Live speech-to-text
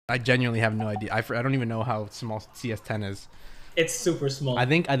I genuinely have no idea. I don't even know how small CS10 is. It's super small. I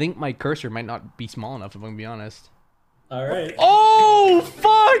think my cursor might not be small enough, if I'm gonna be honest. All right. Oh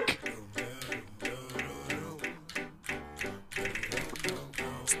fuck!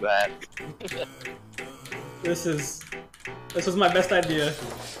 What's that? This was my best idea.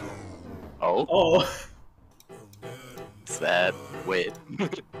 Oh. Oh. What's that? Wait.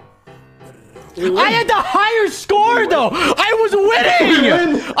 I had the higher score though. I was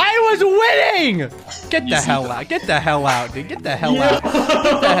winning. I was winning. Get the hell out. Get the hell out, dude. Get the hell out. Get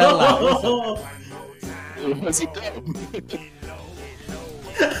the hell out. What's he doing?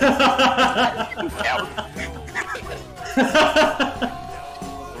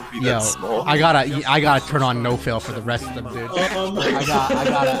 Yo, I gotta turn on no fail for the rest of them, dude.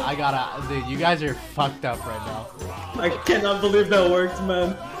 I gotta, dude. You guys are fucked up right now. I cannot believe that worked,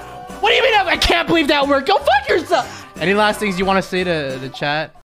 man. What do you mean? I can't believe that worked. Go fuck yourself. Any last things you want to say to the chat?